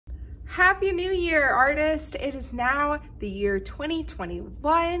Happy New Year, artist! It is now the year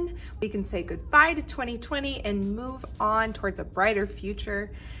 2021. We can say goodbye to 2020 and move on towards a brighter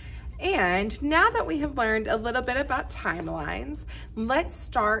future. And now that we have learned a little bit about timelines, let's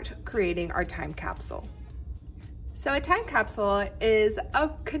start creating our time capsule. So a time capsule is a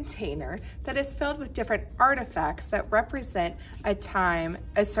container that is filled with different artifacts that represent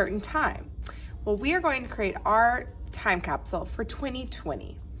a certain time. Well, we are going to create our time capsule for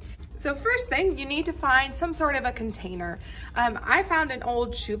 2020. So first thing, you need to find some sort of a container. I found an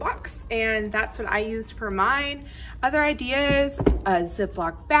old shoebox and that's what I used for mine. Other ideas, a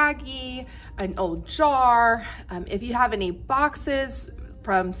Ziploc baggie, an old jar. If you have any boxes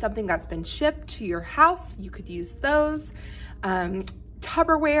from something that's been shipped to your house, you could use those.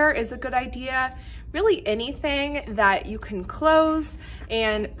 Tupperware is a good idea. Really anything that you can close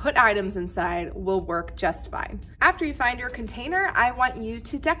and put items inside will work just fine. After you find your container, I want you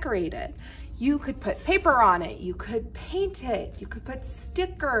to decorate it. You could put paper on it, you could paint it, you could put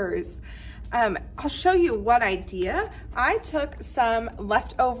stickers. I'll show you one idea. I took some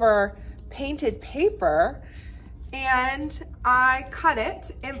leftover painted paper and I cut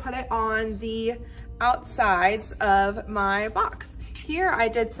it and put it on the outsides of my box. Here I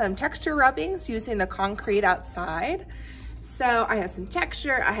did some texture rubbings using the concrete outside. So I have some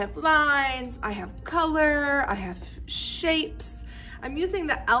texture, I have lines, I have color, I have shapes. I'm using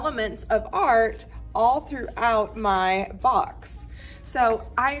the elements of art all throughout my box. So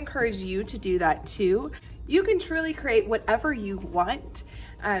I encourage you to do that too. You can truly create whatever you want.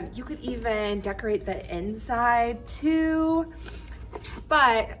 You could even decorate the inside too.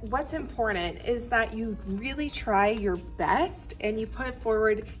 But what's important is that you really try your best and you put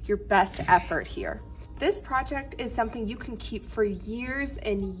forward your best effort here. This project is something you can keep for years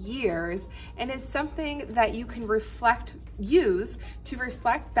and years and is something that you can use to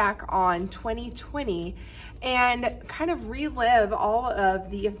reflect back on 2020 and kind of relive all of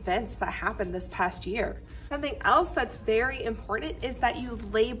the events that happened this past year. Something else that's very important is that you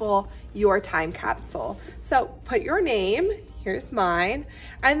label your time capsule. So put your name, here's mine,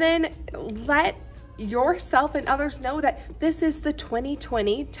 and then let yourself and others know that this is the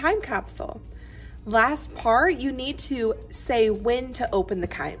 2020 time capsule. Last part, you need to say when to open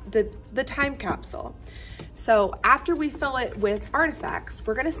the time capsule. So after we fill it with artifacts,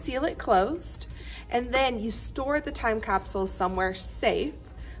 we're gonna seal it closed, and then you store the time capsule somewhere safe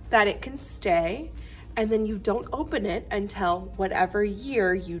that it can stay, and then you don't open it until whatever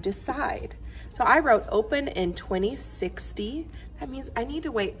year you decide. So I wrote open in 2060. That means I need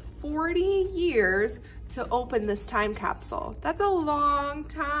to wait 40 years to open this time capsule. That's a long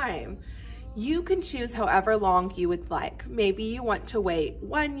time. You can choose however long you would like. Maybe you want to wait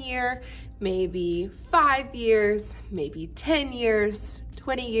 1 year, maybe 5 years, maybe 10 years,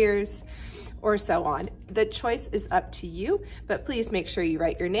 20 years, or so on. The choice is up to you, but please make sure you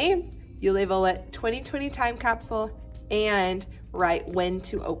write your name, you label it 2020 time capsule, and write when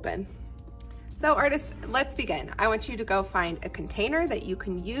to open. So artists, let's begin. I want you to go find a container that you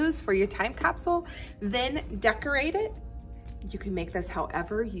can use for your time capsule, then decorate it. You can make this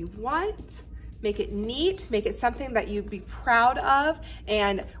however you want. Make it neat, make it something that you'd be proud of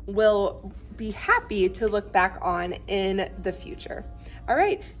and will be happy to look back on in the future. All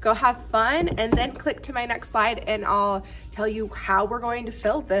right, go have fun and then click to my next slide and I'll tell you how we're going to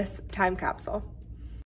fill this time capsule.